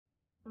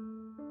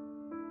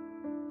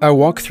I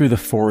walk through the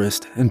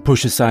forest and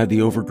push aside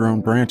the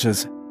overgrown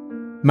branches.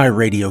 My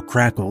radio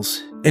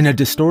crackles, and a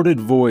distorted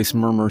voice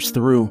murmurs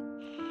through.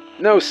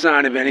 No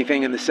sign of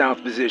anything in the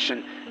south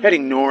position.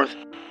 Heading north.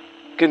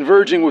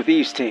 Converging with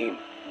east team.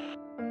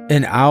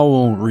 An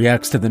owl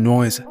reacts to the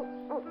noise,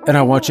 and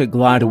I watch it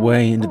glide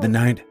away into the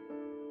night.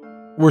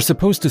 We're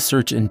supposed to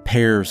search in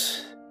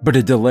pairs, but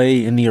a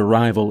delay in the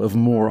arrival of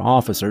more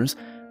officers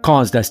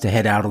caused us to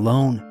head out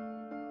alone.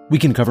 We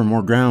can cover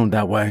more ground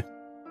that way.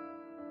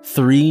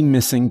 3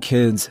 missing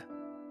kids.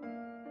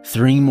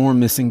 3 more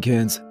missing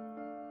kids.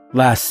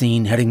 Last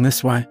seen heading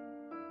this way.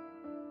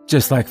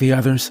 Just like the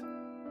others.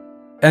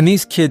 And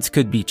these kids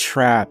could be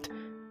trapped.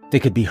 They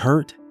could be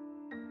hurt.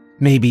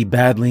 Maybe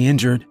badly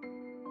injured.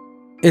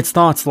 It's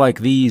thoughts like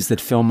these that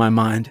fill my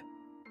mind.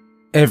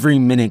 Every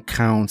minute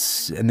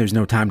counts, and there's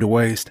no time to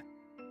waste.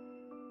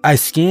 I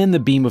scan the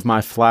beam of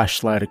my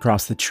flashlight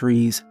across the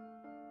trees,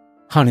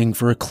 hunting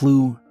for a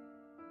clue,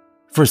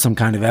 for some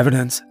kind of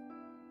evidence.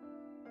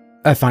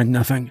 I find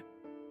nothing.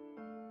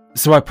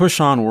 So I push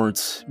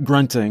onwards,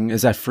 grunting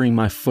as I free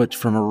my foot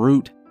from a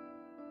root.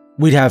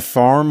 We'd have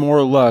far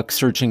more luck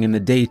searching in the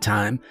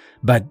daytime,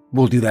 but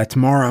we'll do that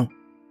tomorrow.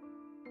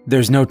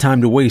 There's no time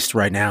to waste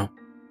right now.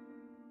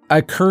 I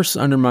curse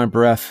under my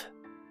breath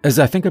as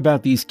I think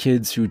about these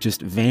kids who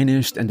just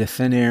vanished into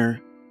thin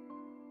air.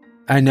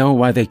 I know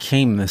why they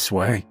came this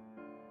way.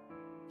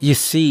 You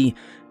see,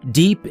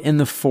 deep in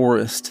the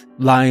forest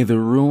lie the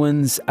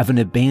ruins of an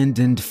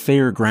abandoned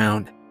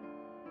fairground.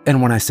 And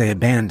when I say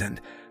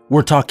abandoned,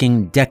 we're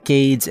talking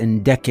decades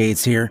and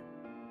decades here.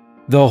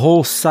 The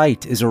whole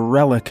site is a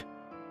relic.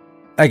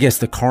 I guess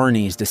the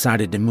carnies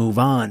decided to move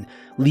on,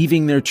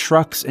 leaving their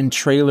trucks and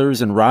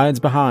trailers and rides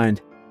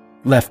behind,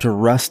 left to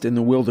rust in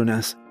the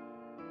wilderness,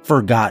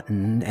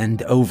 forgotten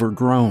and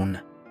overgrown.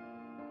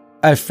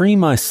 I free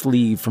my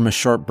sleeve from a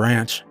sharp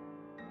branch,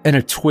 and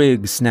a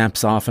twig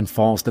snaps off and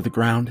falls to the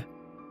ground.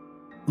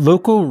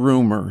 Local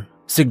rumor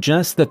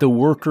suggests that the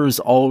workers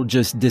all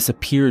just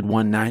disappeared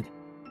one night.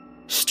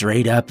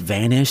 Straight up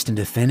vanished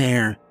into thin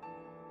air.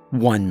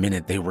 One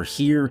minute they were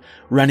here,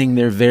 running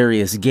their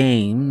various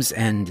games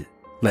and,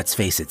 let's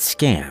face it,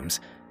 scams.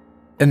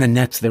 And the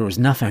next there was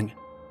nothing.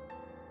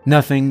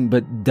 Nothing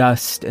but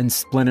dust and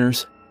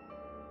splinters.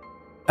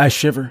 I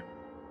shiver.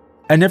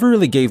 I never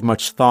really gave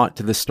much thought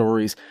to the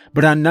stories,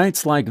 but on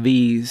nights like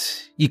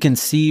these, you can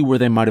see where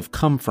they might have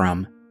come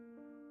from.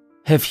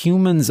 Have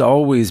humans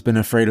always been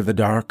afraid of the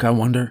dark, I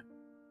wonder,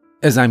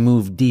 as I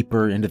move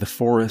deeper into the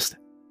forest?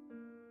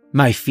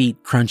 My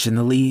feet crunch in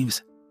the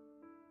leaves.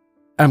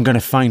 I'm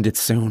gonna find it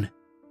soon.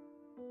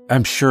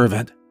 I'm sure of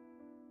it.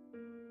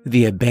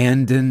 The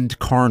abandoned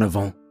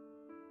carnival.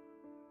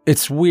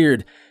 It's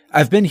weird.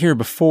 I've been here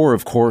before,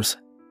 of course,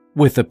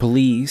 with the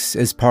police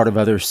as part of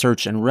other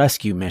search and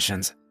rescue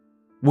missions.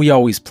 We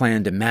always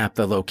plan to map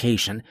the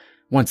location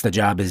once the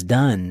job is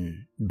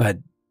done, but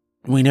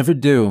we never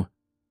do.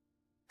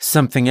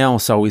 Something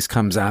else always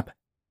comes up.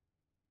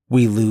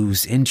 We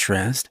lose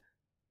interest.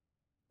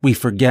 We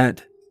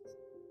forget.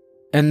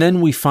 And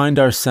then we find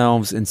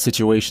ourselves in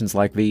situations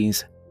like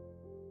these.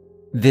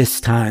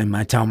 This time,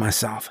 I tell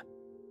myself.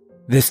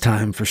 This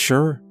time for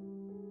sure.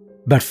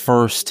 But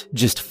first,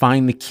 just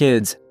find the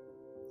kids.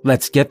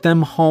 Let's get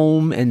them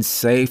home and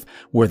safe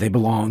where they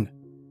belong.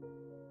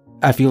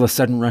 I feel a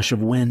sudden rush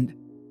of wind.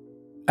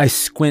 I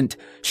squint,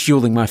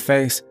 shielding my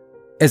face,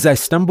 as I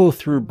stumble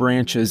through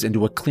branches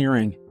into a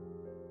clearing.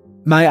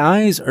 My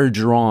eyes are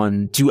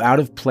drawn to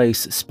out-of-place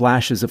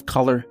splashes of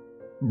color,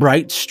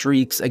 bright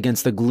streaks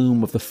against the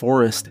gloom of the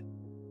forest.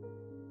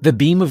 The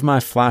beam of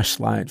my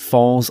flashlight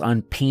falls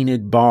on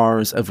painted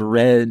bars of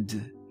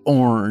red,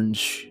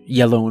 orange,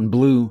 yellow, and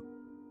blue.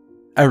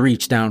 I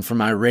reach down for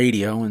my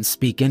radio and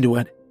speak into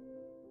it.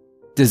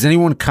 Does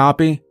anyone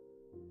copy?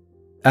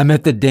 I'm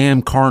at the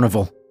damn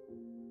carnival.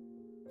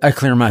 I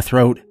clear my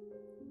throat.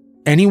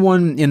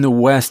 Anyone in the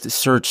West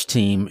search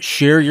team,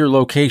 share your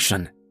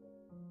location.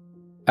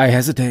 I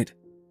hesitate,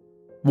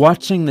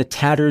 watching the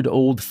tattered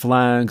old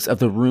flags of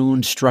the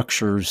ruined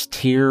structures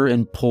tear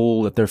and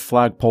pull at their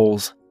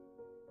flagpoles.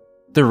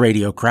 The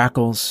radio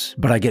crackles,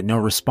 but I get no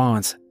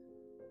response.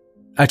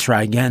 I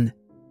try again.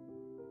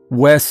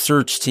 West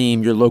search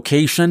team, your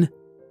location?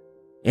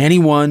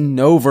 Anyone,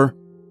 over.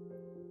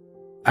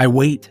 I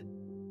wait,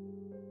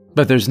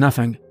 but there's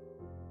nothing.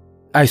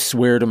 I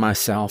swear to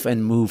myself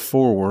and move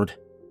forward.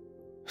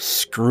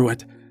 Screw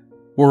it.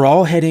 We're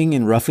all heading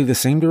in roughly the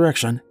same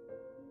direction.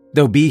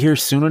 They'll be here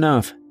soon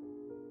enough.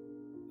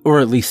 Or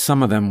at least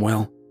some of them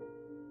will.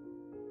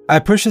 I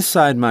push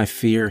aside my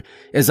fear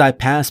as I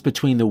pass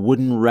between the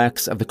wooden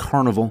wrecks of the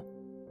carnival.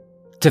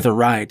 To the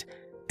right,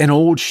 an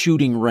old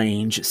shooting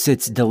range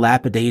sits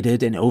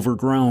dilapidated and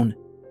overgrown.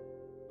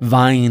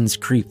 Vines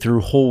creep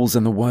through holes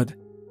in the wood,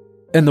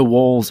 and the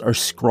walls are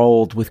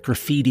scrawled with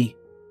graffiti.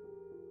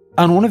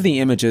 On one of the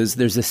images,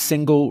 there's a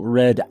single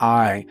red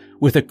eye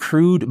with a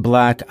crude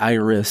black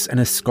iris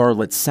and a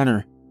scarlet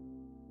center.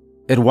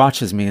 It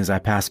watches me as I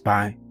pass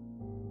by.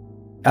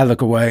 I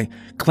look away,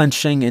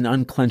 clenching and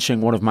unclenching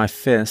one of my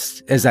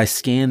fists as I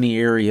scan the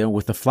area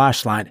with the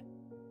flashlight.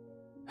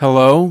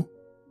 Hello?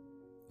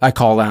 I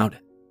call out.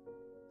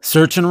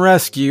 Search and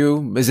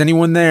rescue. Is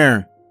anyone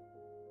there?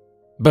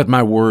 But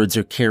my words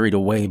are carried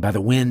away by the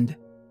wind.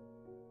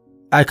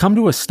 I come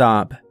to a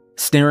stop,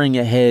 staring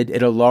ahead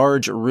at a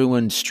large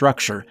ruined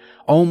structure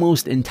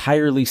almost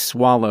entirely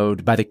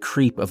swallowed by the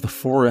creep of the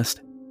forest.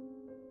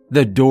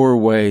 The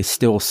doorway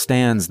still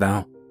stands,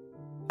 though,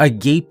 a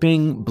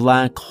gaping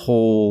black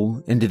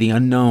hole into the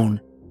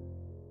unknown.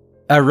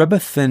 I rub a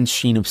thin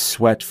sheen of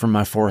sweat from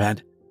my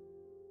forehead.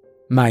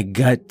 My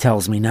gut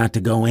tells me not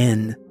to go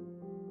in,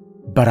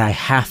 but I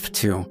have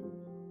to.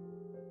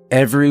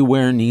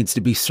 Everywhere needs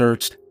to be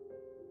searched.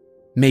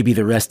 Maybe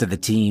the rest of the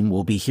team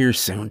will be here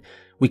soon.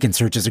 We can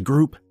search as a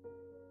group.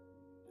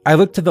 I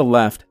look to the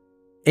left,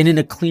 and in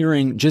a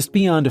clearing just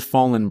beyond a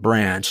fallen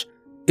branch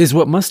is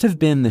what must have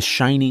been the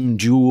shining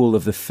jewel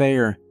of the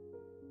fair,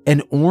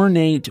 an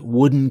ornate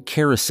wooden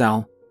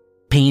carousel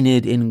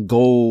painted in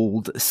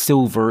gold,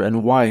 silver,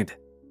 and white.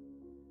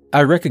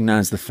 I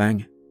recognize the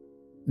thing,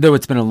 though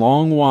it's been a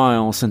long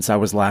while since I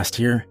was last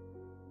here.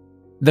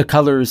 The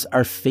colors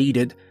are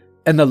faded,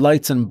 and the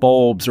lights and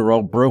bulbs are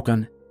all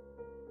broken.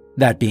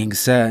 That being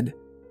said,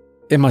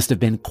 it must have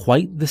been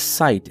quite the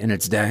sight in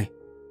its day.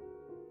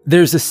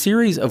 There's a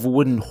series of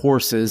wooden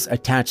horses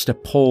attached to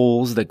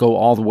poles that go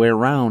all the way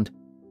around.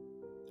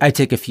 I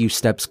take a few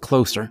steps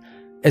closer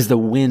as the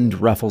wind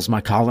ruffles my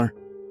collar.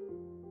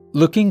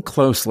 Looking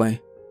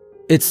closely,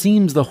 it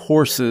seems the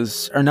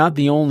horses are not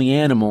the only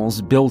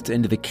animals built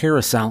into the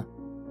carousel.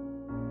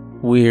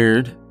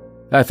 Weird,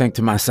 I think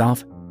to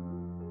myself.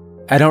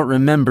 I don't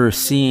remember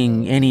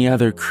seeing any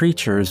other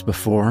creatures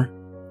before.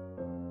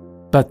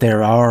 But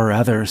there are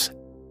others.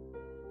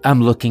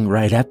 I'm looking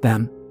right at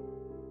them.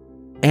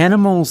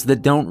 Animals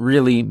that don't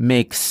really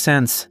make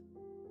sense.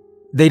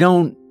 They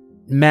don't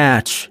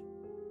match.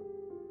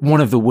 One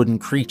of the wooden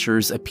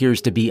creatures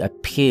appears to be a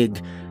pig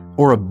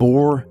or a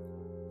boar,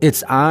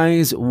 its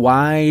eyes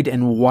wide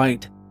and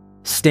white,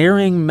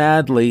 staring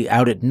madly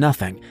out at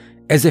nothing,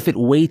 as if it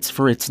waits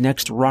for its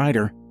next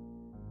rider.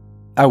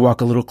 I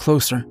walk a little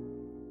closer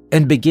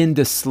and begin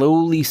to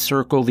slowly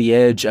circle the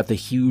edge of the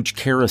huge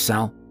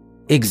carousel,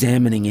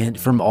 examining it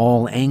from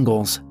all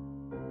angles.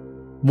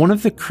 One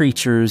of the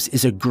creatures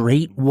is a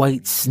great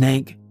white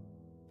snake.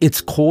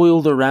 It's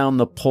coiled around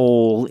the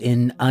pole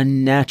in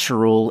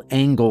unnatural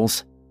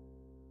angles.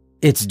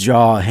 Its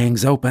jaw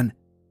hangs open,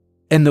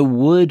 and the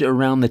wood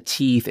around the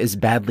teeth is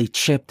badly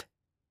chipped.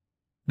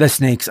 The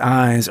snake's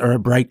eyes are a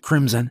bright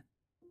crimson,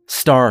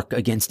 stark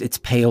against its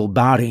pale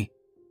body.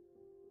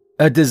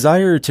 A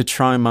desire to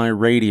try my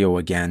radio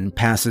again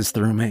passes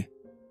through me,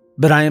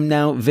 but I am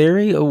now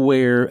very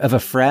aware of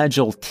a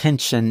fragile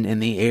tension in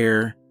the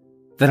air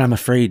that I'm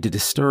afraid to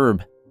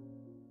disturb.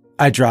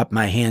 I drop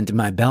my hand to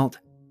my belt,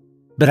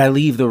 but I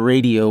leave the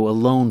radio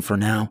alone for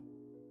now.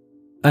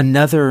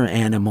 Another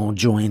animal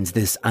joins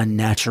this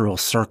unnatural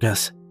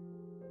circus.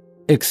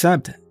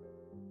 Except,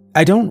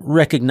 I don't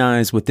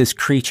recognize what this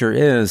creature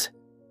is.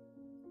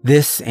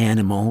 This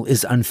animal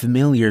is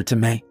unfamiliar to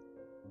me.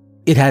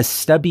 It has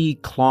stubby,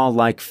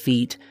 claw-like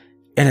feet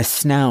and a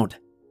snout.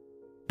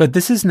 But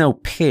this is no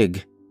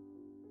pig.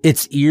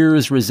 Its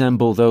ears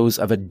resemble those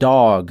of a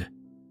dog.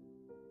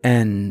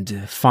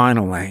 And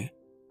finally,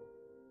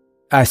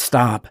 I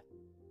stop.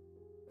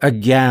 A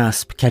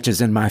gasp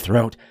catches in my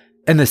throat,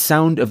 and the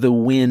sound of the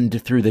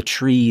wind through the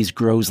trees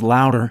grows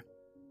louder.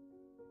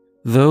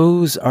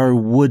 Those are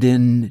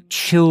wooden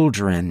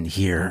children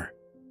here.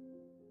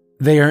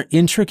 They are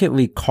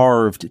intricately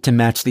carved to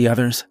match the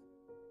others.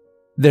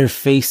 Their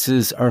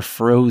faces are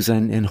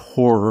frozen in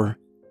horror.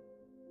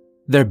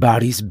 Their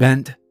bodies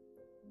bent.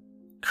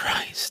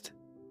 Christ,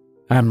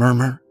 I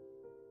murmur.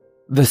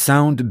 The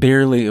sound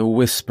barely a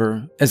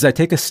whisper as I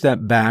take a step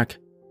back,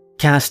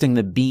 casting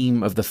the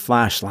beam of the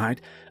flashlight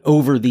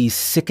over these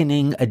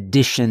sickening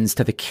additions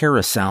to the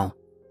carousel.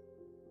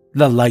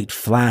 The light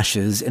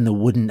flashes in the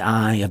wooden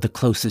eye of the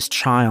closest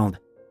child.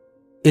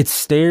 It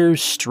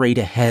stares straight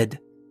ahead,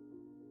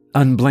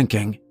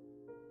 unblinking.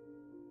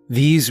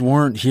 These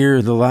weren't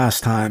here the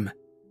last time.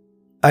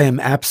 I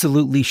am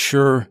absolutely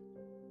sure.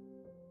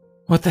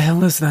 What the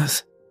hell is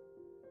this?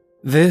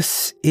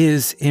 This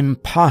is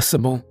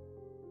impossible.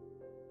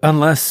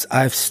 Unless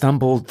I've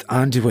stumbled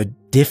onto a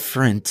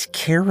different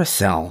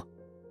carousel.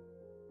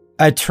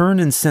 I turn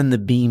and send the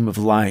beam of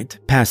light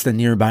past the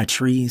nearby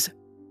trees,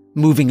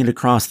 moving it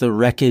across the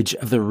wreckage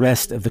of the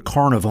rest of the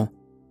carnival.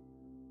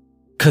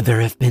 Could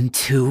there have been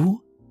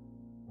two?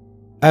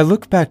 I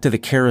look back to the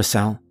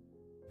carousel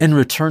and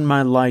return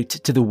my light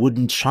to the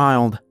wooden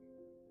child.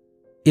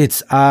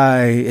 Its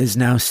eye is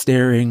now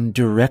staring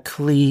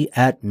directly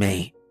at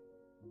me.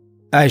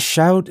 I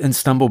shout and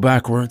stumble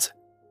backwards,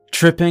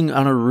 tripping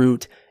on a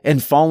root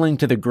and falling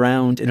to the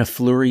ground in a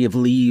flurry of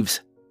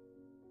leaves.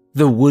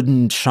 The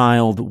wooden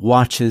child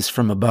watches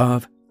from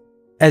above,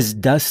 as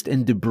dust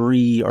and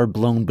debris are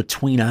blown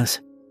between us.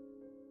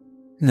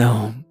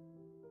 No,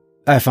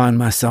 I find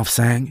myself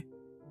saying,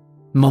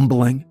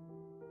 mumbling,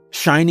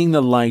 shining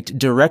the light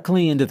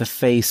directly into the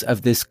face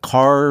of this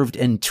carved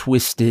and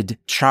twisted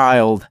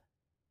child.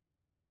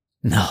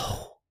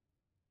 No,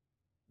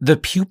 The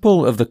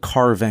pupil of the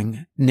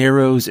carving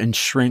narrows and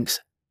shrinks,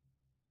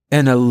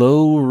 and a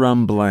low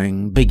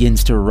rumbling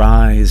begins to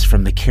rise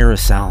from the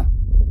carousel.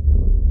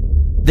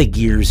 The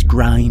gears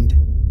grind,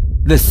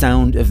 the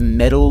sound of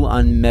metal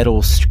on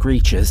metal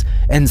screeches,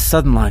 and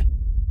suddenly,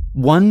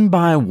 one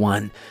by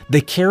one,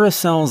 the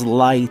carousel's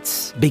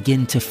lights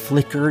begin to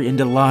flicker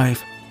into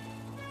life.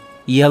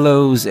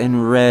 Yellows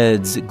and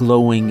reds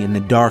glowing in the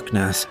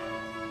darkness.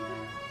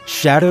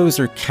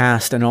 Shadows are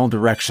cast in all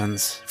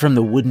directions from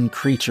the wooden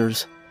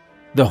creatures,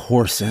 the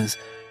horses,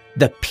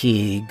 the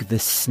pig, the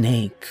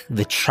snake,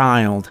 the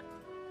child,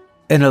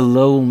 and a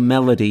low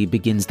melody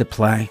begins to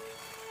play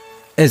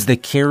as the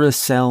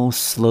carousel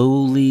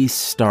slowly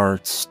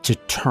starts to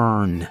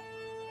turn.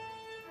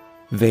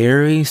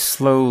 Very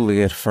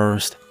slowly at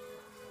first,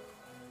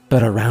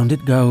 but around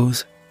it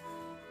goes,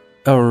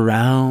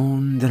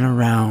 around and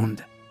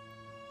around.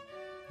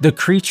 The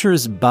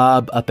creatures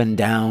bob up and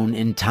down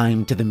in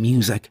time to the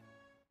music.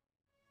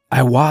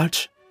 I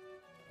watch,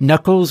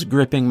 knuckles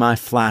gripping my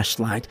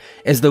flashlight,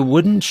 as the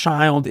wooden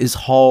child is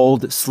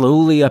hauled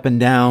slowly up and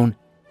down,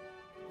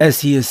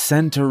 as he is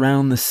sent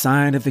around the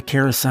side of the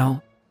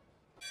carousel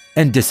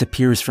and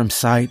disappears from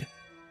sight.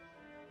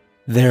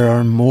 There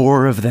are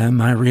more of them,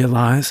 I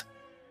realize.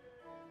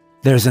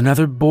 There's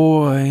another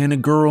boy and a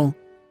girl,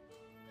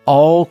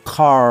 all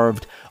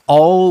carved,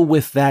 all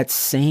with that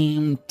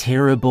same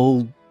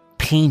terrible,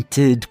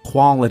 painted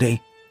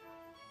quality.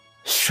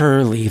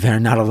 Surely they're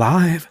not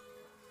alive.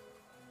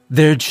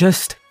 They're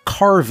just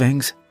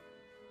carvings,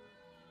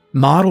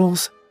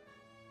 models.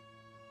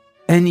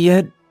 And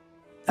yet,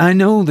 I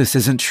know this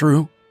isn't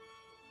true.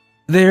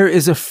 There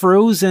is a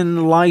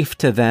frozen life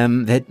to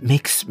them that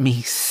makes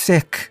me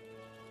sick.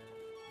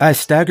 I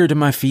stagger to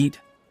my feet,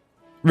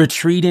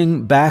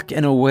 retreating back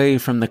and away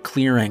from the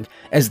clearing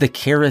as the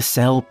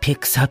carousel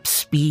picks up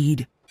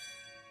speed.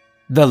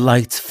 The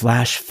lights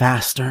flash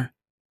faster,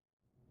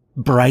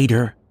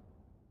 brighter,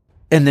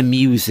 and the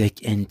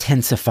music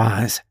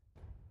intensifies,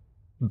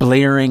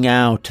 blaring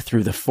out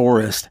through the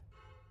forest.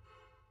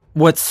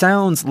 What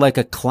sounds like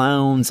a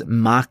clown's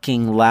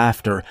mocking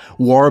laughter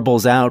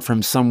warbles out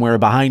from somewhere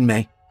behind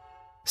me,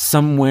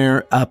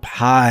 somewhere up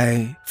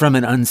high from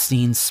an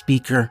unseen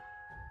speaker.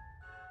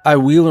 I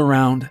wheel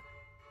around,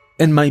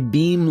 and my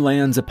beam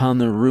lands upon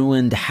the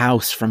ruined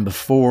house from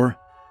before,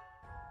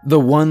 the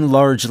one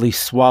largely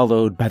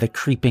swallowed by the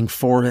creeping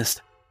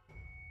forest,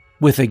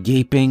 with a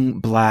gaping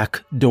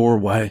black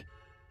doorway.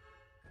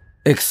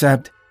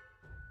 Except,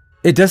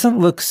 it doesn't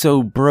look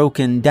so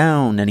broken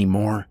down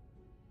anymore.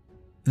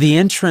 The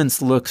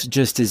entrance looks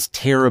just as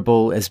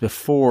terrible as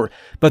before,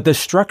 but the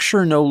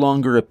structure no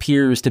longer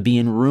appears to be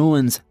in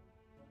ruins.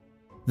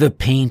 The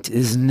paint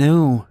is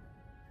new.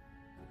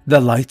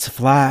 The lights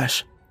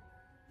flash.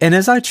 And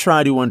as I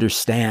try to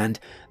understand,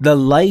 the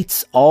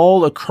lights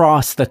all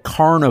across the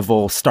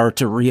Carnival start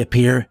to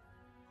reappear.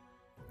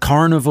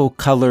 Carnival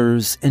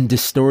colors and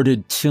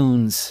distorted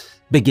tunes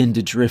begin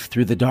to drift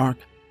through the dark.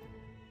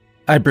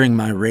 I bring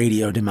my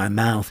radio to my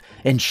mouth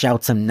and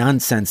shout some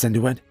nonsense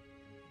into it,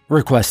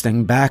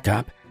 requesting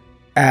backup,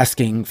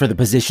 asking for the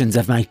positions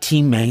of my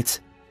teammates.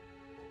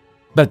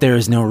 But there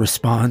is no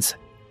response.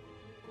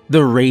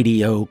 The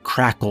radio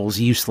crackles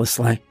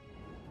uselessly.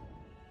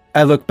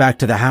 I look back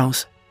to the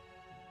house.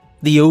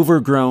 The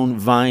overgrown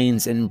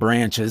vines and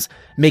branches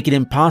make it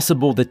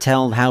impossible to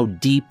tell how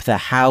deep the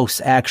house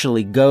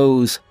actually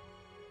goes.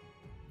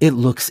 It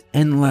looks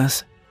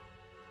endless.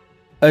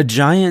 A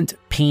giant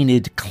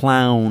painted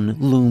clown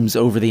looms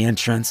over the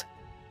entrance.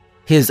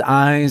 His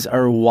eyes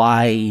are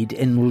wide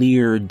and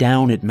leer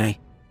down at me.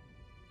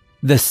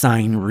 The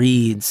sign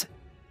reads,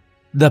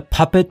 "The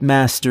Puppet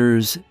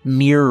Master's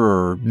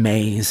Mirror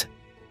Maze."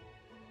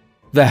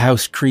 The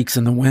house creaks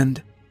in the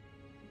wind.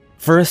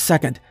 For a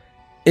second,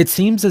 it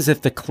seems as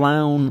if the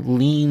clown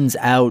leans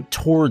out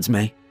towards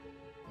me.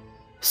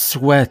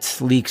 Sweat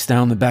leaks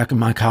down the back of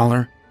my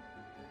collar.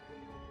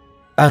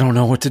 I don't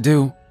know what to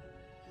do.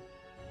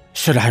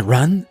 Should I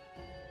run?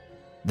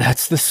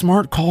 That's the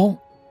smart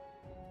call.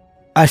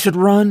 I should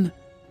run.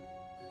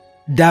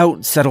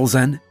 Doubt settles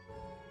in,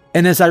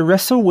 and as I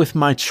wrestle with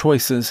my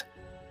choices,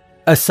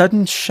 a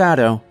sudden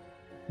shadow,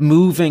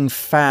 moving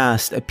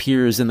fast,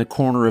 appears in the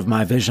corner of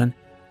my vision.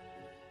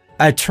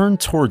 I turn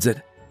towards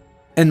it,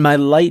 and my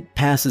light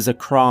passes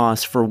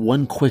across for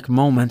one quick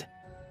moment.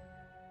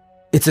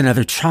 It's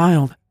another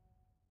child.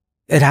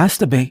 It has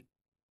to be.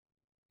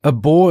 A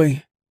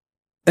boy.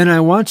 And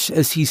I watch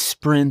as he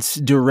sprints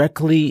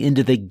directly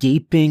into the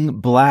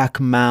gaping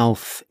black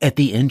mouth at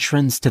the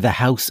entrance to the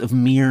House of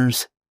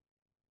Mirrors,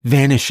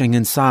 vanishing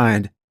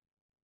inside.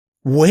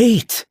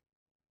 Wait!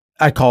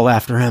 I call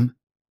after him.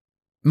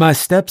 My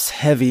steps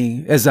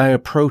heavy as I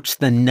approach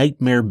the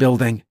nightmare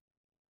building.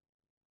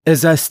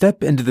 As I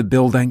step into the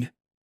building,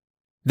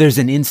 there's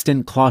an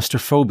instant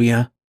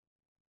claustrophobia.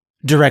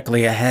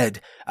 Directly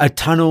ahead, a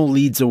tunnel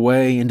leads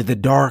away into the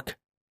dark,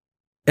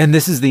 and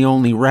this is the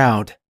only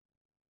route.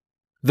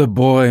 The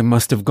boy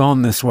must have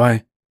gone this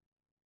way.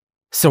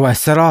 So I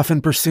set off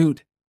in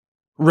pursuit,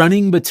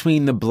 running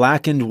between the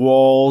blackened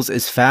walls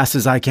as fast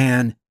as I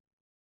can.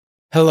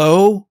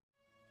 "Hello?"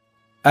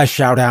 I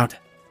shout out.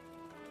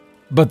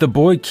 But the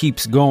boy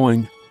keeps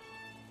going.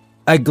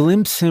 I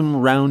glimpse him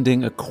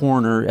rounding a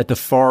corner at the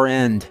far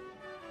end.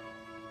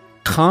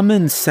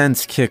 Common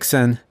sense kicks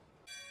in,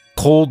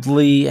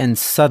 coldly and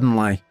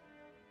suddenly.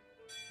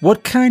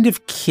 What kind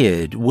of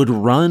kid would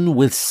run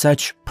with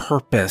such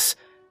purpose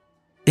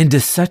into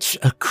such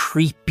a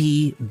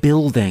creepy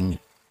building?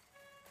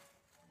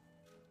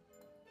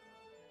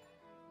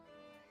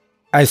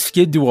 I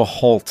skid to a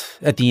halt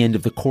at the end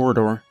of the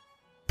corridor,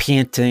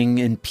 panting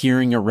and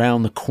peering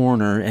around the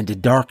corner into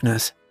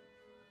darkness.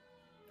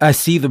 I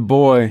see the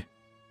boy,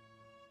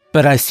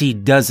 but I see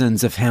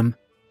dozens of him,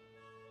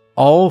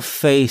 all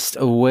faced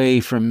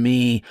away from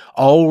me,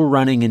 all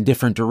running in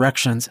different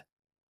directions.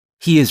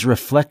 He is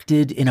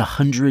reflected in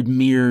 100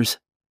 mirrors.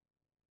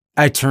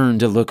 I turn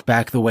to look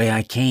back the way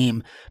I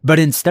came, but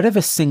instead of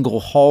a single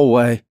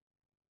hallway,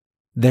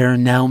 there are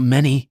now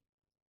many,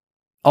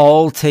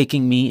 all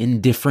taking me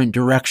in different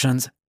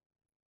directions.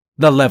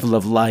 The level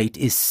of light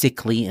is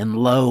sickly and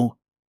low.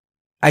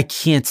 I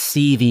can't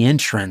see the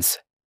entrance.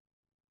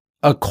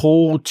 A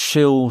cold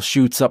chill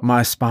shoots up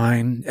my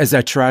spine as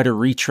I try to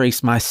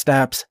retrace my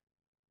steps.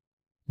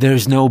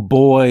 There's no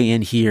boy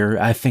in here,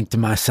 I think to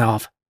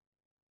myself.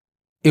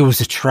 It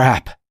was a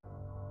trap.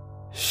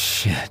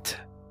 Shit,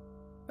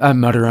 I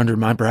mutter under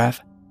my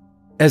breath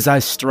as I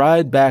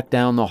stride back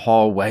down the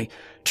hallway,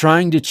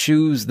 trying to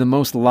choose the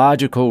most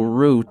logical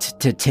route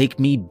to take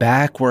me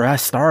back where I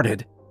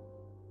started.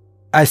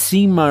 I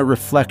see my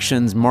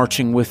reflections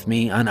marching with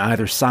me on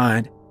either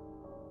side,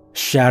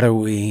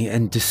 shadowy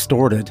and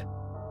distorted.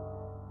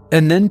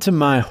 And then to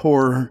my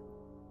horror,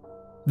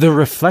 the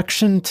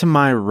reflection to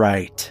my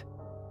right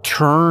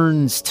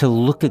turns to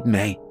look at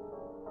me.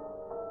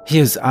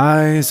 His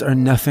eyes are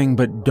nothing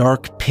but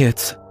dark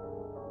pits.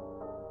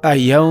 I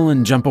yell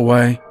and jump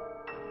away,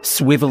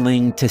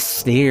 swiveling to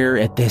stare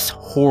at this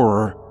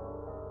horror.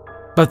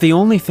 But the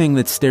only thing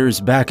that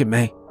stares back at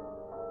me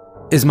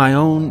is my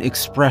own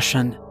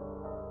expression.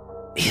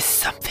 "Is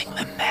something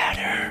the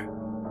matter?"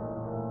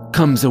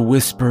 comes a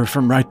whisper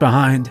from right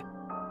behind.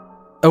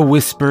 A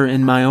whisper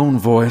in my own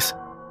voice.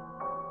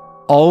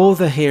 All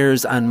the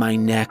hairs on my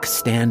neck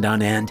stand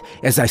on end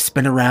as I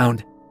spin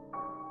around,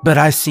 but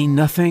I see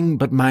nothing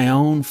but my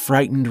own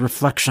frightened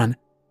reflection.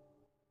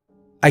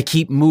 I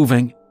keep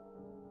moving.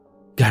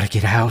 "Gotta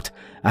get out,"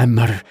 I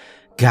mutter.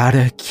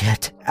 "Gotta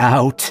get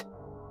out."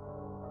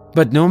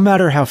 But no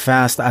matter how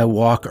fast I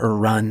walk or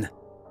run,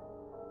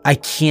 I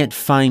can't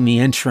find the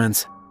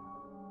entrance.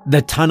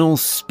 The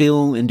tunnels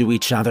spill into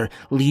each other,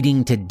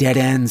 leading to dead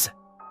ends.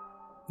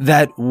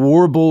 That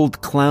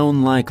warbled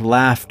clown-like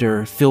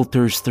laughter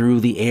filters through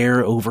the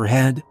air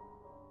overhead.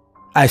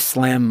 I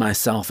slam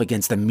myself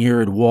against the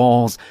mirrored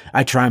walls.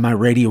 I try my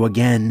radio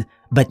again,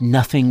 but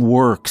nothing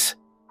works.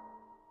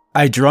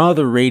 I draw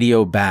the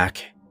radio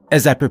back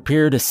as I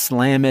prepare to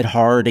slam it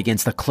hard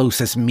against the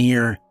closest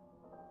mirror.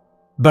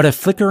 But a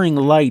flickering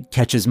light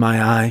catches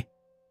my eye.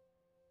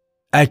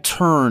 I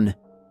turn,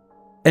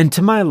 and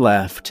to my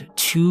left,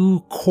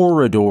 2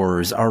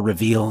 corridors are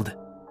revealed.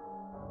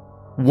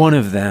 One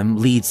of them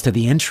leads to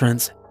the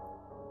entrance.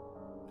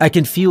 I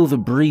can feel the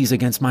breeze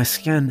against my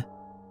skin.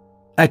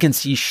 I can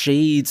see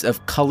shades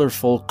of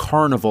colorful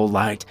carnival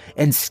light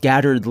and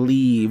scattered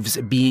leaves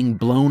being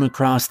blown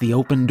across the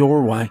open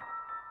doorway.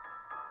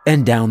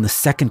 And down the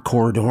second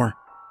corridor,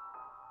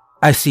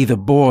 I see the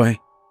boy,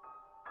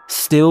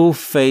 still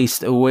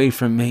faced away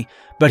from me,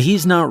 but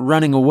he's not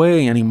running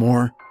away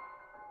anymore.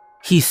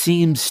 He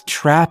seems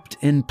trapped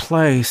in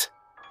place.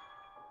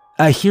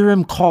 I hear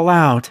him call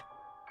out,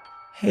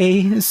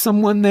 "Hey, is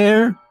someone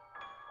there?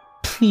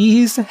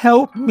 Please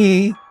help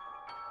me."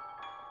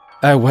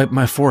 I wipe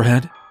my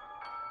forehead.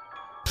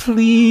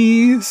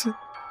 Please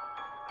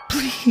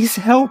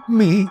help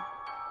me."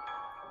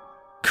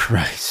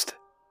 "Christ,"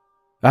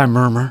 I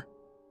murmur,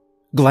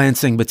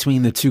 glancing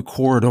between the 2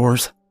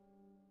 corridors.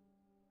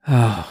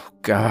 "Oh,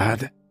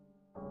 God."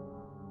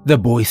 The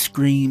boy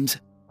screams,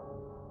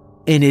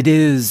 and it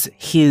is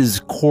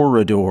his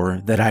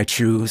corridor that I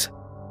choose.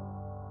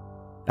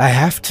 I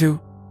have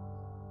to.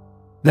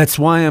 That's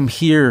why I'm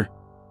here.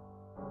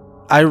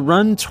 I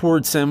run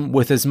towards him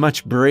with as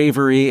much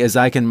bravery as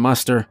I can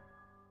muster.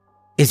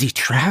 Is he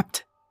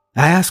trapped?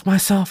 I ask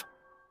myself.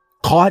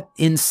 Caught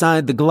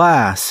inside the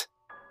glass.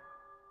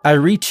 I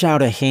reach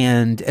out a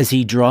hand as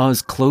he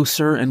draws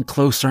closer and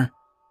closer.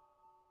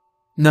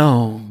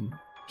 No,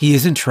 he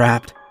isn't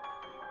trapped.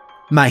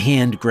 My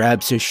hand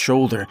grabs his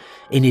shoulder,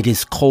 and it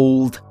is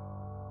cold,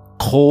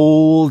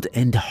 cold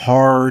and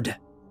hard.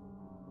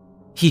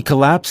 He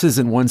collapses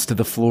at once to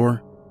the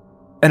floor,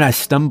 and I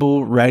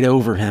stumble right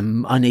over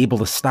him, unable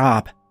to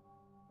stop.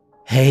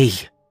 "Hey,"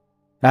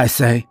 I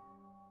say.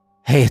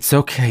 "Hey, it's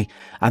okay.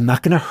 I'm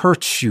not gonna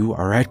hurt you,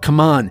 all right? Come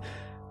on.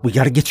 We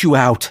gotta get you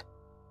out."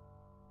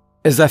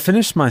 As I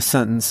finish my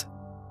sentence,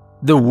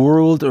 the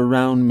world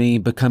around me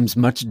becomes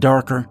much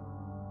darker.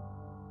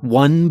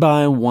 One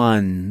by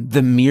one,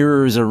 the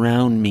mirrors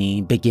around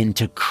me begin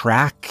to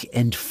crack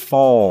and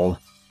fall.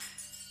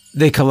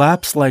 They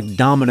collapse like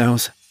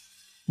dominoes,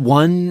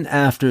 one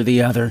after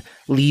the other,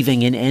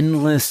 leaving an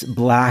endless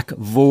black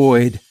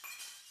void.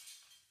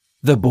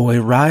 The boy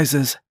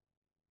rises,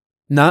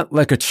 not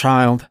like a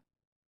child,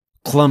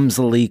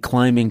 clumsily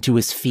climbing to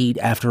his feet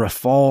after a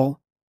fall,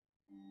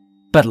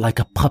 but like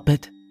a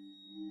puppet,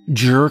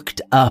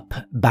 jerked up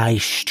by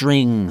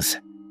strings.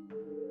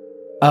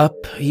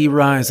 Up he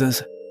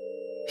rises,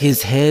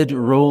 his head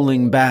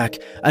rolling back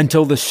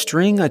until the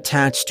string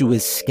attached to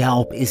his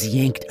scalp is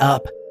yanked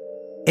up,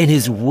 and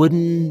his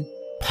wooden,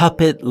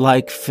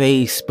 puppet-like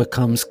face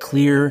becomes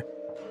clear.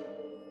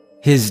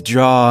 His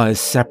jaw is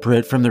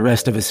separate from the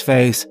rest of his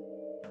face.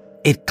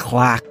 It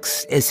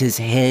clacks as his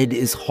head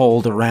is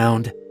hauled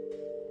around.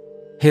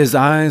 His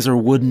eyes are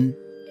wooden,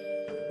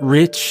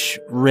 rich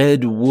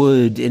red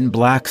wood in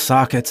black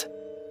sockets.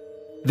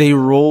 They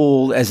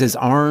roll as his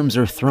arms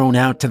are thrown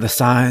out to the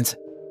sides.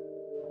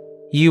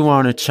 "You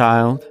aren't a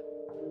child,"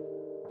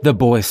 the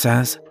boy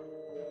says,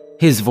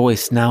 his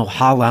voice now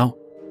hollow.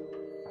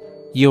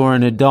 "You're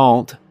an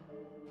adult.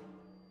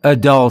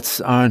 Adults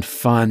aren't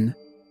fun.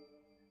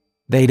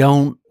 They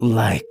don't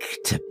like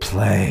to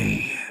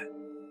play."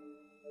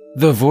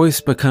 The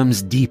voice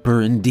becomes deeper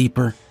and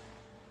deeper,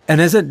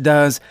 and as it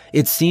does,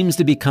 it seems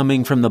to be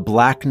coming from the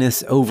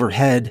blackness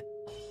overhead.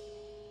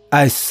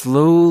 I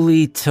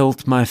slowly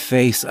tilt my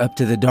face up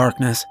to the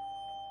darkness,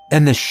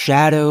 and the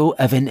shadow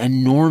of an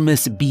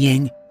enormous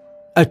being,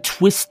 a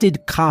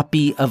twisted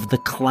copy of the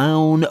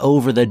clown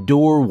over the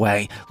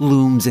doorway,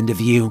 looms into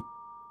view.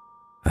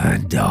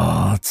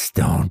 "Adults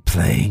don't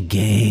play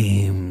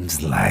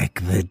games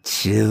like the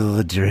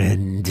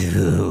children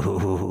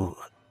do,"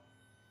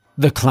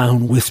 the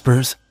clown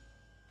whispers,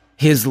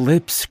 his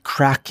lips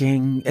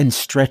cracking and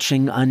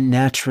stretching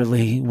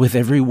unnaturally with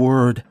every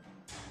word.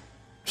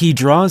 He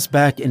draws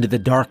back into the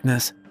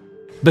darkness,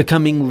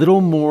 becoming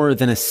little more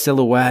than a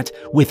silhouette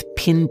with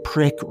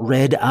pinprick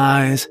red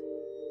eyes.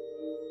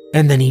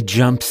 And then he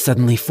jumps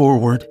suddenly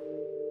forward,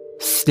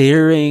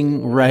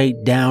 staring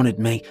right down at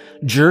me,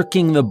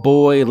 jerking the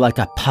boy like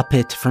a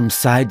puppet from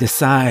side to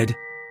side.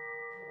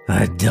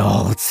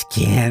 "Adults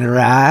can't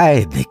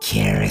ride the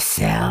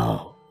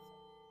carousel."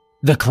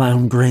 The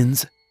clown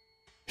grins,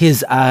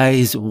 his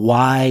eyes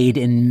wide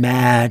and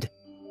mad.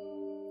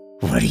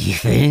 "What do you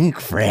think,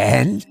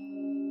 friend?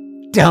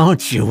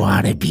 Don't you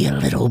want to be a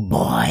little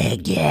boy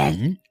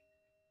again?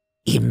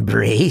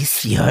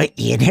 Embrace your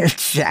inner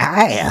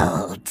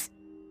child."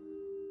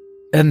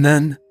 And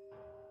then,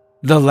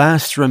 the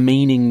last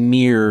remaining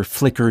mirror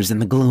flickers in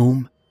the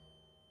gloom.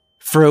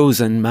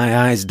 Frozen, my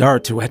eyes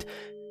dart to it,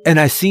 and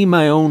I see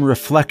my own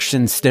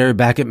reflection stare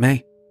back at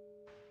me.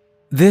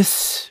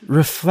 This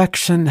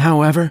reflection,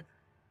 however,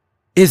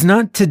 is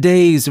not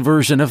today's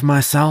version of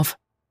myself.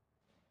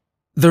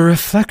 The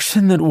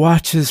reflection that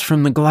watches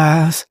from the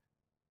glass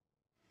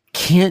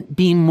can't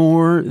be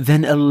more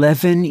than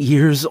 11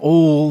 years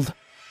old.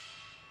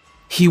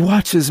 He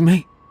watches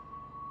me,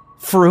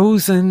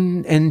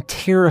 frozen and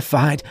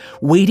terrified,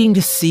 waiting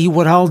to see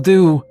what I'll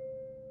do.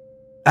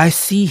 I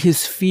see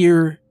his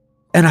fear,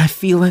 and I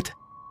feel it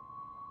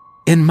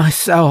in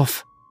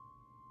myself.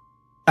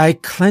 I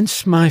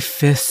clench my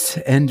fists,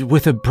 and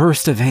with a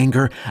burst of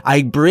anger,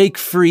 I break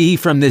free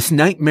from this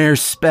nightmare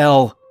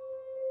spell.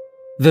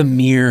 The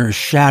mirror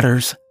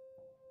shatters.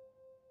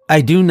 I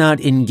do not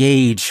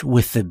engage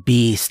with the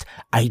beast,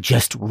 I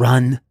just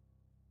run.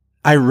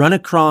 I run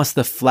across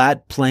the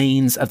flat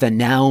plains of the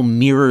now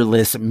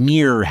mirrorless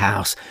mirror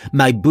house,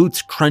 my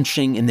boots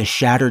crunching in the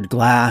shattered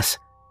glass,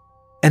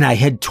 and I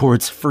head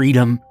towards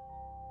freedom.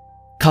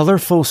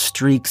 Colorful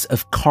streaks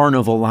of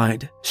carnival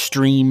light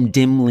stream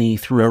dimly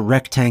through a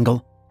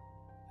rectangle.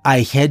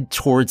 I head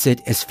towards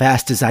it as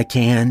fast as I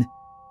can.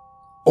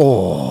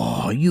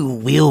 "Oh, you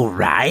will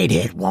ride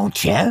it,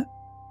 won't you?"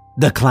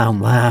 the clown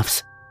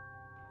laughs.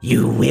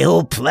 "You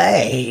will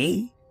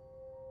play."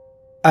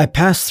 I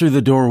pass through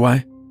the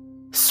doorway,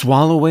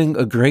 swallowing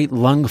a great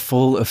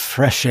lungful of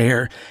fresh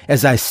air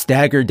as I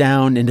stagger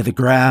down into the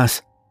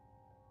grass.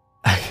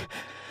 I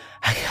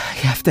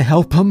have to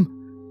help him,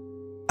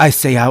 I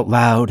say out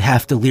loud,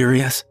 half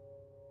delirious.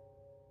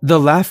 The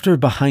laughter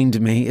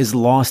behind me is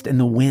lost in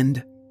the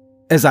wind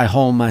as I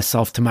haul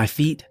myself to my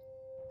feet,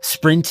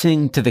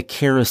 sprinting to the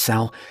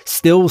carousel,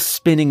 still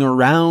spinning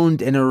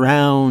around and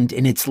around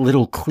in its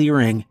little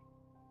clearing.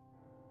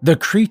 The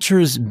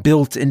creatures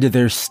built into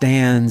their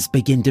stands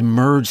begin to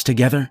merge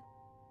together,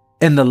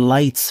 and the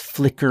lights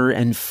flicker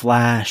and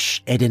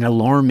flash at an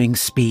alarming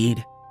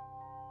speed.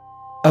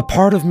 A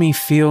part of me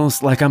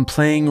feels like I'm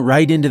playing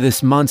right into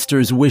this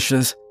monster's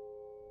wishes,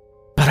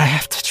 but I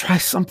have to try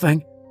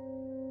something,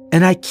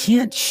 and I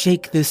can't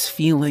shake this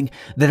feeling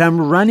that I'm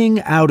running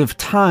out of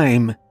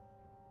time.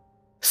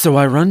 So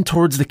I run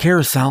towards the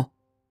carousel,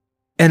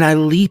 and I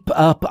leap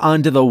up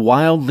onto the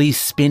wildly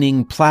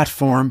spinning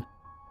platform.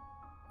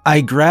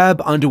 I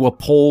grab onto a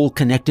pole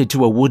connected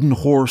to a wooden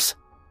horse.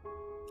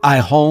 I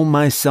haul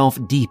myself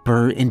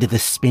deeper into the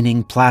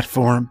spinning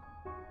platform.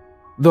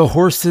 The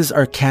horses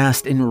are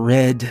cast in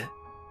red,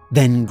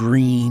 then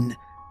green,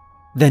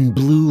 then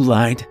blue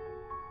light.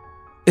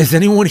 "Is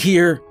anyone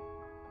here?"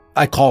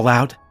 I call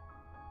out.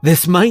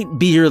 This might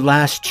be your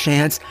last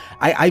chance.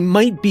 I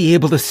might be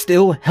able to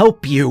still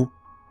help you.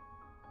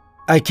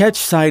 I catch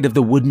sight of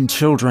the wooden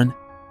children,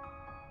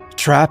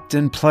 trapped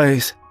in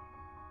place,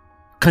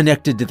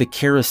 connected to the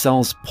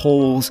carousel's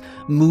poles,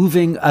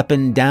 moving up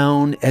and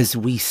down as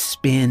we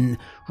spin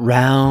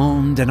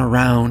round and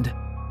around.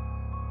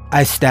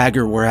 I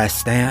stagger where I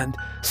stand,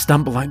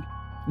 stumbling,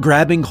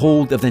 grabbing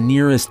hold of the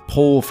nearest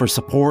pole for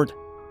support.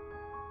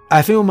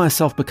 I feel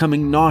myself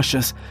becoming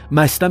nauseous.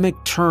 My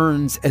stomach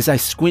turns as I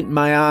squint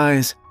my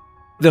eyes.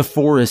 The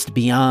forest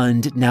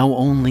beyond, now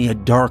only a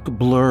dark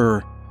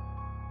blur.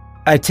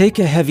 I take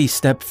a heavy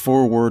step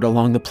forward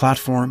along the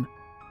platform,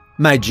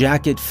 my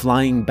jacket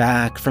flying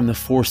back from the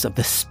force of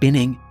the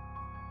spinning.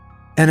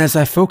 And as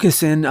I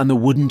focus in on the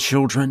wooden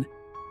children,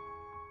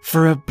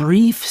 for a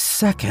brief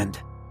second,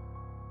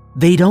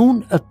 they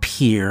don't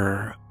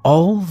appear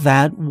all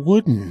that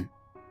wooden.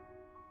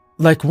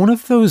 Like one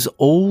of those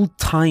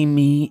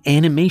old-timey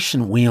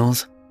animation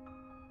wheels.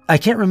 I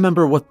can't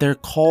remember what they're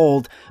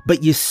called,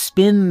 but you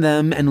spin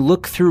them and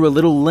look through a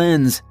little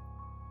lens,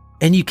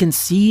 and you can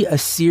see a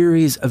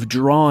series of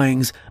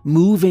drawings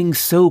moving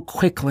so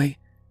quickly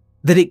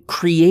that it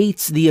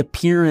creates the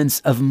appearance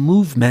of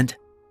movement,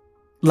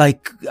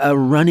 like a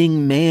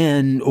running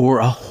man or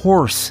a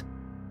horse.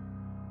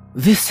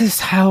 This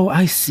is how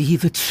I see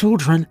the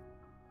children.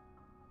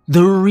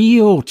 The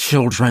real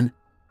children.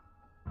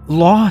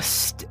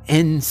 Lost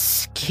and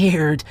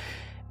scared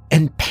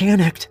and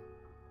panicked.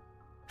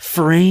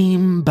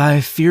 Frame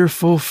by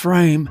fearful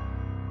frame.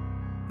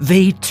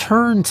 They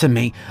turn to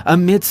me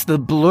amidst the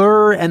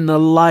blur and the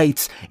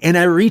lights, and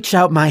I reach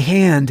out my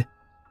hand.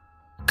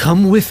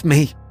 "Come with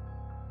me,"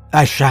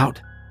 I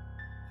shout.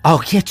 "I'll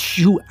get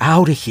you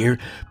out of here.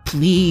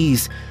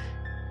 Please,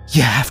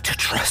 you have to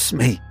trust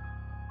me."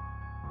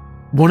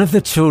 One of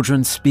the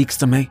children speaks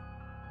to me,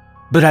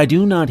 but I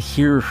do not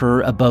hear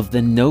her above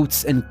the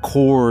notes and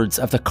chords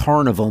of the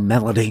Carnival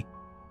melody.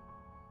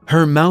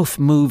 Her mouth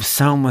moves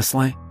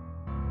soundlessly,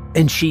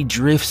 and she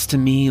drifts to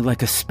me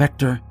like a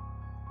specter.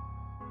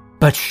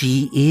 But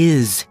she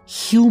is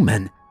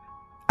human.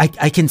 I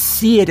can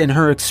see it in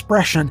her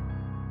expression.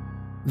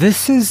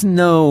 This is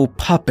no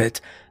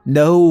puppet,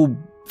 no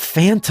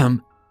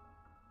phantom.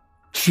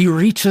 She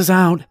reaches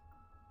out,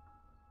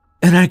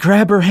 and I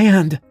grab her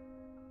hand.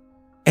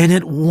 And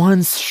at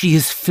once she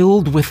is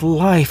filled with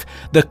life,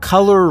 the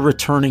color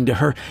returning to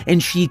her,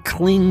 and she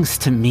clings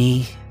to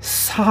me,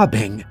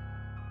 sobbing.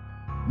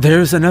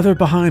 There's another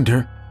behind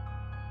her,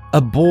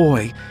 a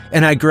boy,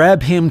 and I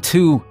grab him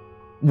too,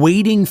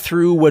 wading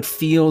through what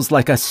feels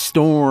like a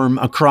storm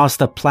across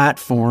the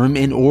platform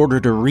in order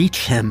to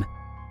reach him.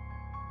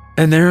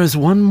 And there is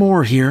one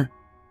more here,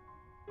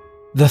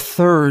 the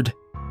third.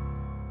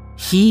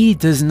 He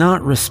does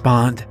not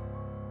respond.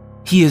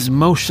 He is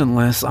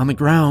motionless on the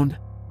ground.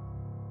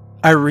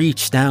 I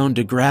reach down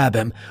to grab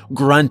him,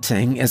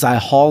 grunting as I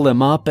haul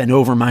him up and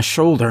over my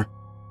shoulder.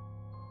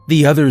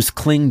 The others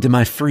cling to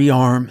my free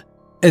arm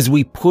as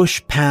we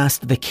push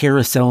past the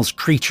carousel's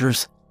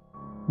creatures,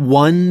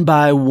 one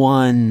by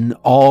one,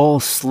 all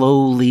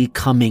slowly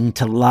coming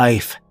to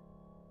life.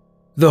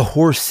 The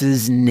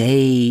horses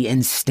neigh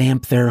and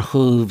stamp their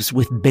hooves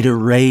with bitter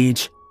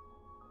rage.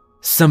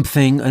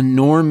 Something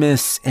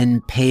enormous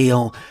and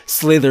pale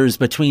slithers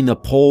between the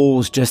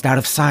poles just out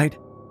of sight.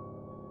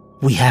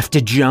 "We have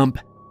to jump,"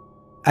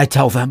 I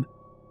tell them.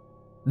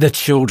 The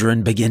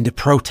children begin to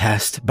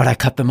protest, but I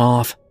cut them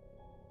off.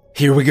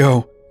 "Here we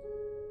go.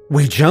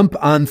 We jump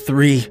on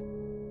 3.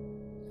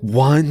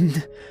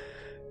 1,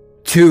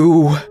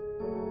 2,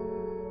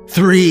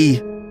 3.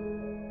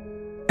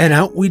 And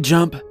out we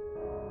jump,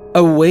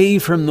 away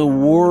from the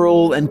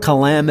whirl and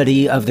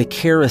calamity of the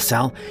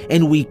carousel,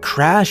 and we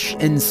crash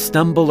and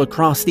stumble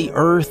across the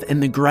earth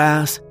and the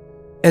grass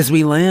as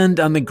we land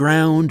on the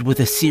ground with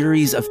a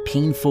series of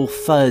painful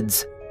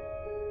thuds.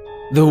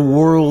 The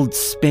world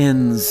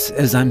spins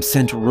as I'm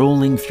sent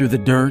rolling through the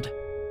dirt.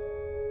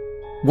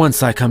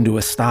 Once I come to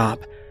a stop,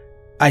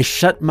 I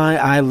shut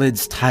my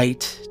eyelids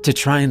tight to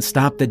try and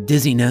stop the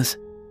dizziness.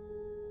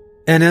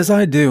 And as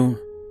I do,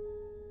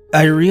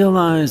 I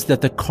realize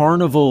that the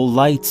carnival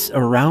lights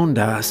around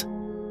us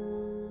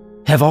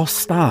have all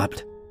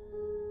stopped.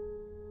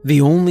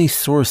 The only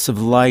source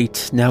of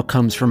light now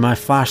comes from my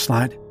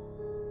flashlight.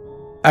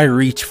 I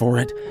reach for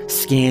it,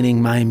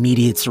 scanning my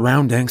immediate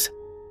surroundings.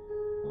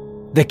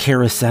 The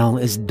carousel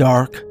is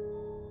dark.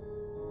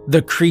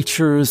 The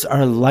creatures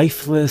are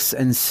lifeless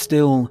and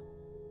still.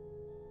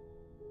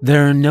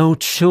 There are no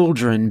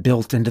children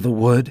built into the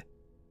wood.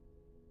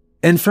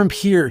 And from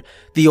here,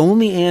 the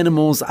only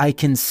animals I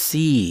can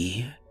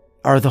see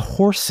are the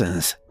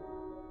horses.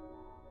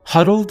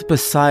 Huddled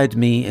beside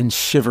me and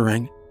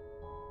shivering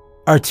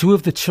are 2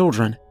 of the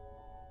children.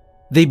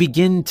 They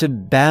begin to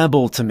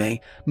babble to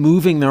me,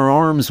 moving their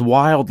arms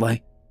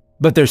wildly,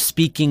 but they're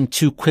speaking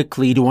too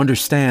quickly to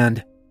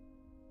understand.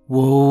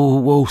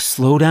 Whoa,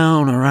 slow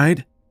down, all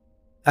right?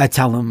 I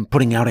tell them,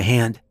 putting out a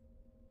hand.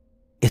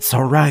 It's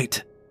all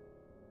right.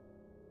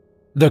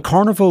 The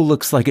carnival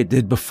looks like it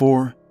did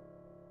before,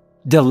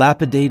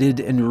 dilapidated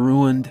and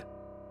ruined.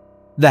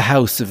 The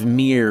House of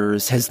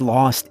Mirrors has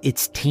lost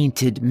its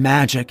tainted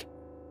magic,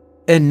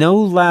 and no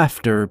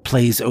laughter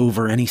plays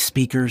over any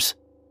speakers.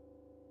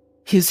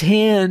 His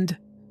hand,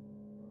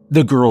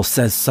 the girl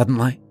says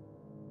suddenly,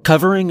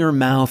 covering her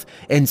mouth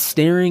and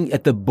staring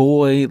at the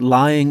boy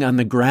lying on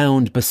the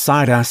ground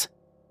beside us.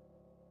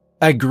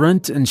 I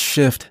grunt and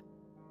shift,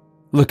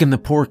 looking the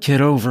poor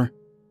kid over.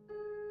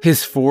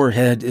 His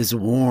forehead is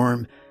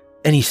warm,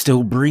 and he's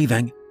still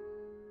breathing.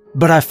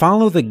 But I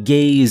follow the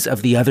gaze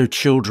of the other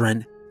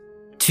children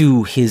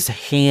to his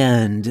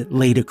hand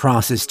laid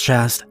across his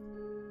chest.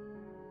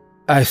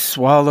 I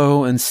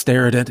swallow and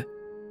stare at it,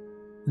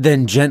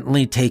 then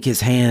gently take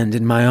his hand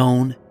in my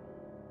own.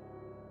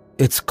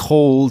 It's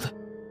cold.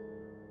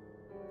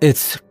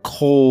 It's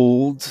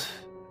cold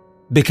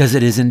because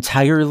it is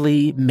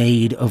entirely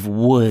made of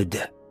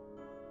wood.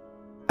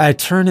 I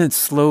turn it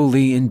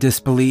slowly in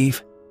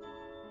disbelief,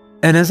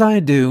 and as I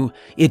do,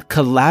 it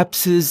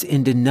collapses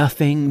into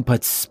nothing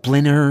but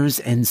splinters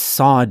and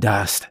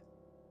sawdust.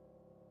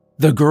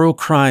 The girl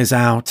cries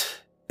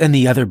out, and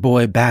the other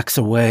boy backs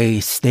away,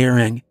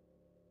 staring.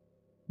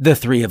 The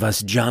three of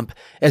us jump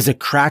as a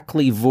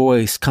crackly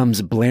voice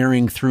comes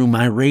blaring through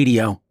my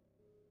radio.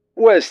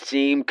 West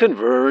team,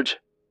 converge.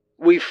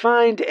 We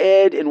find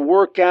Ed and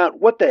work out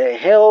what the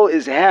hell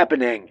is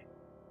happening.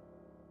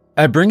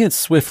 I bring it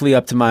swiftly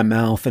up to my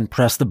mouth and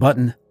press the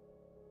button.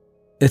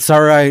 It's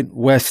all right,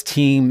 West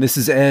team, this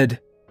is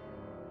Ed.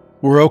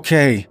 We're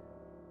okay.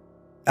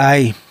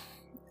 I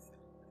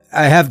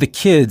have the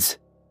kids.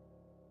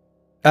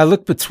 I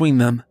look between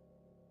them.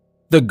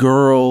 The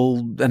girl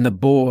and the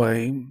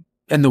boy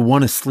and the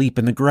one asleep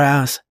in the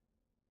grass.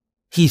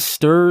 He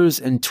stirs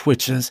and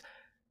twitches,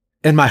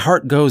 and my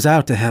heart goes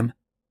out to him.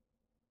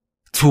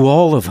 To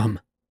all of them.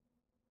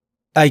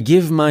 I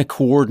give my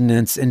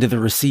coordinates into the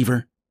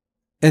receiver,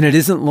 and it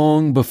isn't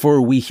long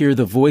before we hear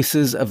the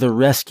voices of the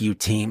rescue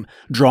team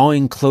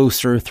drawing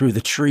closer through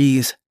the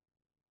trees.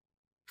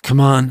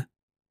 Come on,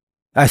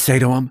 I say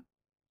to him,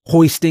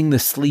 hoisting the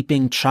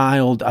sleeping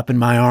child up in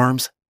my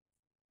arms.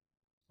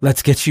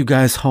 Let's get you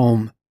guys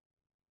home.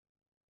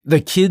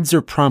 The kids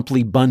are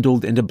promptly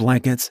bundled into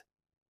blankets,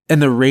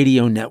 and the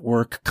radio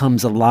network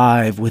comes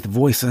alive with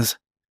voices.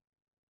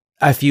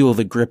 I feel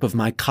the grip of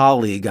my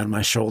colleague on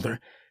my shoulder,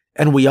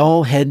 and we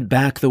all head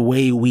back the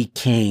way we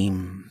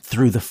came,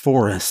 through the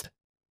forest.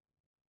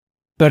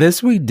 But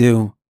as we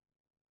do,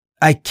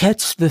 I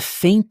catch the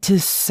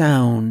faintest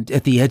sound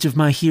at the edge of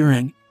my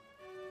hearing,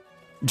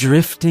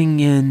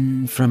 drifting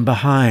in from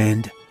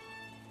behind.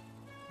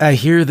 I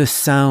hear the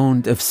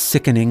sound of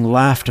sickening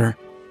laughter.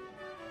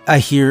 I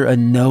hear a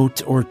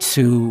note or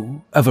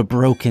two of a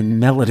broken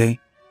melody.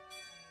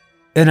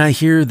 And I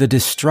hear the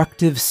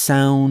destructive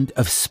sound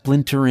of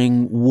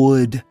splintering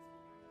wood.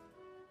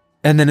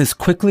 And then as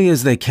quickly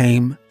as they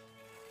came,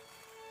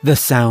 the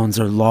sounds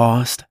are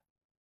lost.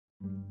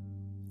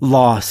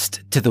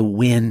 Lost to the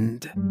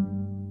wind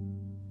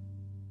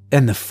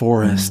and the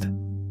forest.